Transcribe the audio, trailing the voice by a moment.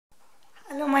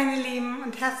Hallo meine Lieben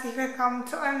und herzlich willkommen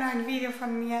zu einem neuen Video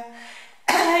von mir.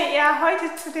 Ja,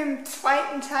 heute zu dem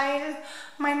zweiten Teil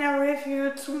meiner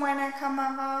Review zu meiner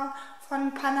Kamera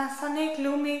von Panasonic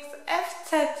Lumix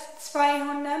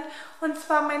FZ200 und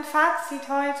zwar mein Fazit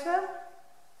heute.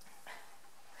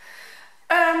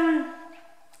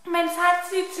 Mein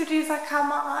Fazit zu dieser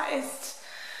Kamera ist,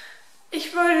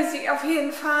 ich würde sie auf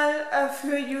jeden Fall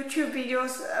für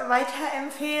YouTube-Videos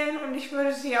weiterempfehlen und ich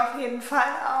würde sie auf jeden Fall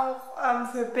auch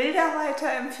für Bilder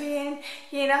weiterempfehlen.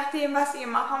 Je nachdem, was ihr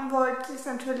machen wollt, ist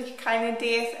natürlich keine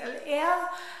DSLR,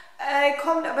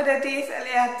 kommt aber der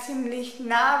DSLR ziemlich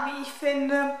nah, wie ich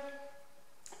finde.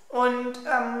 Und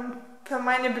für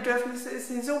meine Bedürfnisse ist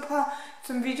sie super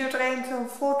zum Videodrehen, zum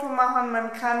Foto machen.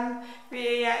 Man kann, wie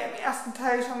ihr ja im ersten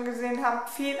Teil schon gesehen habt,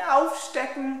 viel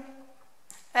aufstecken.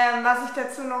 Was ich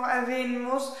dazu noch erwähnen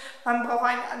muss, man braucht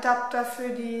einen Adapter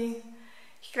für die,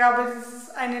 ich glaube, das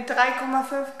ist eine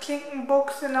 3,5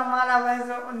 Klinkenbuchse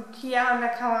normalerweise und hier an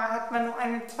der Kamera hat man nur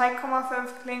eine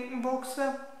 2,5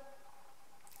 Klinkenbuchse.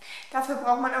 Dafür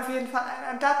braucht man auf jeden Fall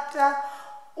einen Adapter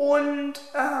und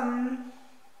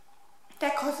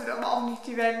der kostet aber auch nicht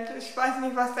die Welt. Ich weiß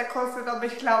nicht, was der kostet, aber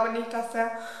ich glaube nicht, dass der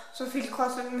so viel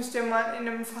kostet. Müsst ihr mal in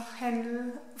einem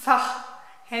Fachhandel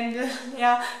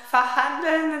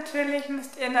natürlich,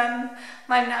 müsst ihr dann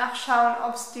mal nachschauen,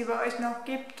 ob es die bei euch noch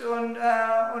gibt und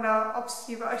oder ob es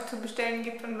die bei euch zu bestellen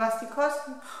gibt und was die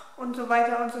kosten und so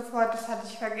weiter und so fort. Das hatte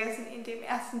ich vergessen in dem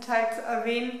ersten Teil zu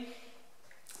erwähnen.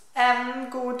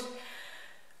 Gut.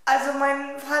 Also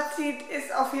mein Fazit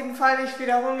ist auf jeden Fall, ich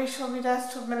wiederhole mich schon wieder, es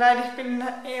tut mir leid, ich bin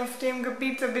auf dem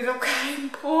Gebiet sowieso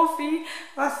kein Profi,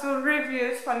 was so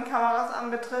Reviews von Kameras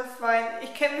anbetrifft, weil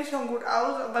ich kenne mich schon gut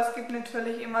aus, aber es gibt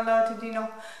natürlich immer Leute, die noch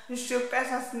ein Stück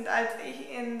besser sind als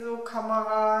ich in so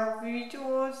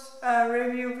Kamera-Videos,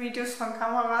 Review-Videos von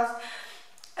Kameras.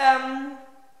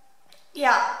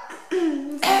 Ja,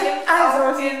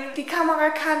 also die Kamera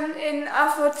kann in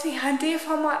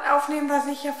AVC-HD-Format aufnehmen, was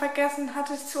ich ja vergessen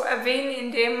hatte zu erwähnen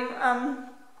in dem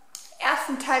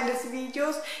ersten Teil des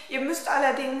Videos. Ihr müsst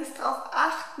allerdings darauf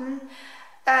achten,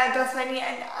 dass wenn ihr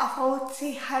ein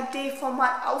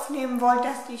AVC-HD-Format aufnehmen wollt,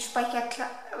 dass die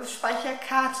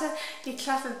Speicherkarte die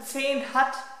Klasse 10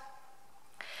 hat.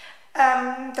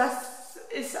 Das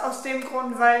ist aus dem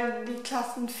Grund, weil die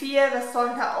Klassen 4, das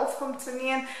sollte auch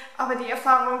funktionieren, aber die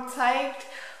Erfahrung zeigt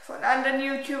von anderen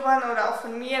YouTubern oder auch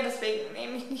von mir, deswegen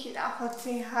nehme ich nicht in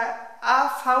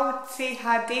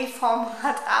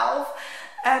AVC-HD-Format auf,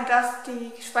 dass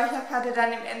die Speicherkarte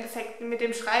dann im Endeffekt mit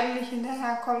dem Schreiben nicht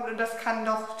hinterherkommt und das kann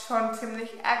doch schon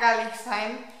ziemlich ärgerlich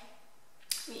sein,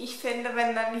 wie ich finde,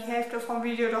 wenn dann die Hälfte vom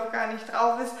Video doch gar nicht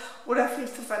drauf ist oder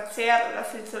viel zu verzerrt oder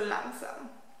viel zu langsam.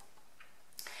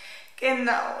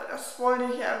 Genau, das wollte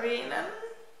ich erwähnen.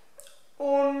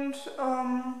 Und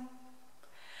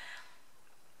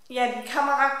ja, die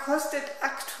Kamera kostet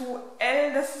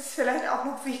aktuell, das ist vielleicht auch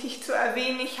noch wichtig zu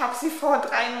erwähnen, ich habe sie vor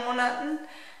 3 Monaten,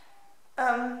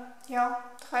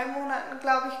 3 Monaten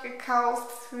glaube ich, gekauft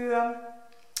für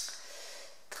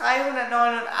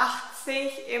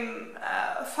 389 im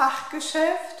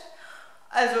Fachgeschäft.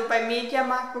 Also bei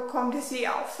Mediamarkt bekommt ihr sie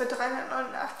auch für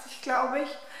 389, glaube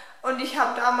ich. Und ich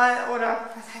habe damals, oder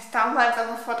was heißt damals,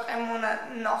 aber vor 3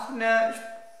 Monaten noch eine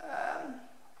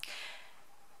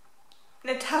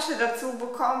Tasche dazu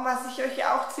bekommen, was ich euch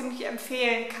ja auch ziemlich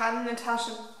empfehlen kann, eine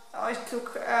Tasche euch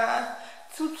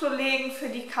zuzulegen für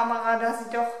die Kamera, da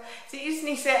sie ist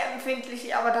nicht sehr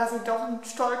empfindlich, aber da sie doch einen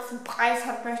stolzen Preis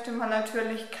hat, möchte man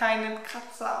natürlich keinen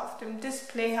Kratzer auf dem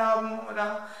Display haben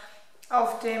oder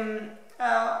auf dem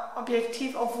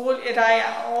Objektiv, obwohl ihr da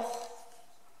ja auch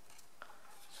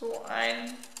so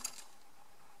ein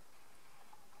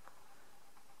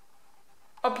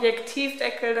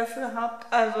Objektivdeckel dafür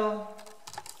habt, also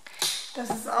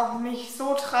das ist auch nicht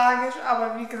so tragisch,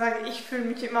 aber wie gesagt, ich fühle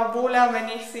mich immer wohler, wenn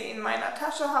ich sie in meiner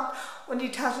Tasche habe und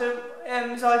die Tasche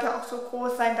sollte auch so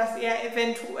groß sein, dass ihr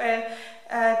eventuell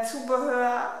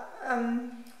Zubehör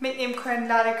mitnehmen könnt,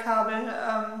 Ladekabel,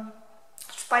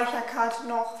 Speicherkarte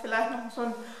noch, vielleicht noch so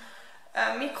ein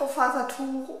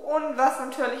Mikrofasertuch und was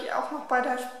natürlich auch noch bei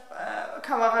der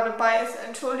Kamera dabei ist,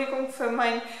 Entschuldigung für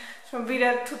mein schon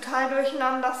wieder total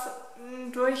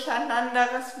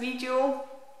durcheinanderes Video,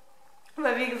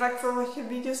 weil wie gesagt, solche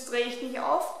Videos drehe ich nicht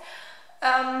oft.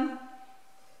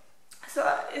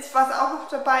 Was auch noch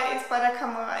dabei ist bei der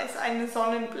Kamera, ist eine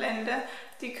Sonnenblende.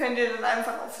 Die könnt ihr dann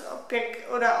einfach aufs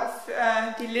Objekt oder auf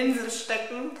die Linse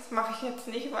stecken. Das mache ich jetzt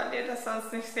nicht, weil ihr das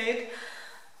sonst nicht seht.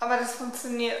 Aber das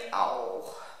funktioniert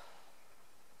auch.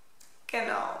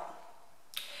 Genau.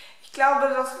 Ich glaube,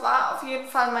 das war auf jeden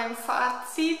Fall mein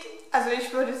Fazit. Also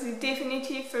ich würde sie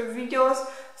definitiv für Videos,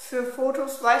 für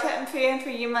Fotos weiterempfehlen, für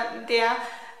jemanden, der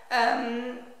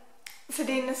für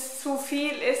den es zu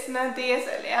viel ist, eine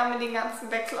DSLR mit den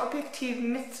ganzen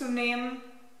Wechselobjektiven mitzunehmen.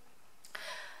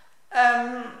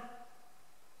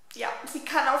 Ja, sie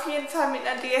kann auf jeden Fall mit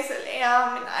einer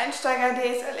DSLR, mit einer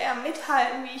Einsteiger-DSLR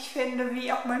mithalten, wie ich finde,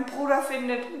 wie auch mein Bruder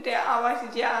findet. Der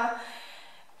arbeitet ja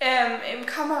im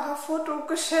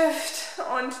Kamerafotogeschäft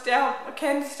und der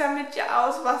kennt sich damit ja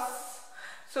aus, was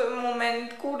so im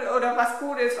Moment gut oder was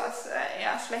gut ist, was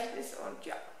eher schlecht ist. Und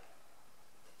ja,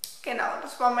 genau,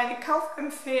 das war meine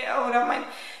Kaufempfehlung oder mein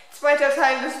zweiter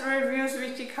Teil des Reviews, wie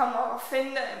ich die Kamera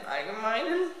finde im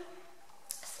Allgemeinen.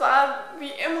 Es war wie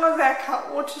immer sehr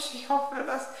chaotisch. Ich hoffe,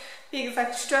 dass, wie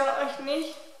gesagt, stört euch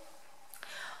nicht.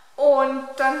 Und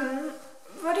dann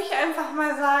würde ich einfach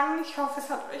mal sagen, ich hoffe, es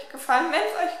hat euch gefallen. Wenn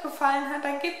es euch gefallen hat,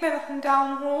 dann gebt mir doch einen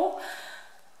Daumen hoch.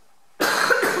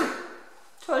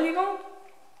 Entschuldigung.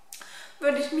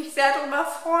 Würde ich mich sehr darüber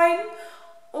freuen.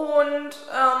 Und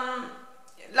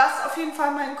lasst auf jeden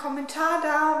Fall mal einen Kommentar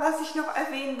da, was ich noch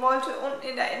erwähnen wollte. Unten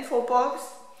in der Infobox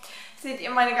seht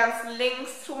ihr meine ganzen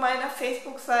Links zu meiner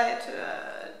Facebook-Seite,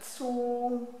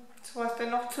 zu was denn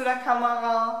noch, zu der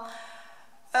Kamera.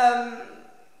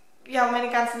 Ja, meine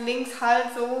ganzen Links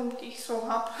halt so, die ich so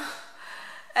habe.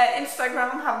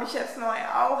 Instagram habe ich jetzt neu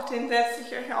auch, den setze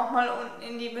ich euch auch mal unten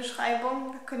in die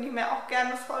Beschreibung. Da könnt ihr mir auch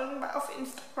gerne folgen auf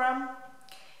Instagram.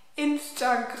 Und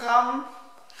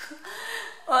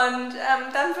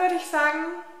dann würde ich sagen,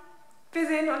 wir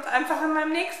sehen uns einfach in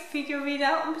meinem nächsten Video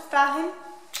wieder und bis dahin,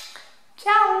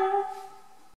 ciao!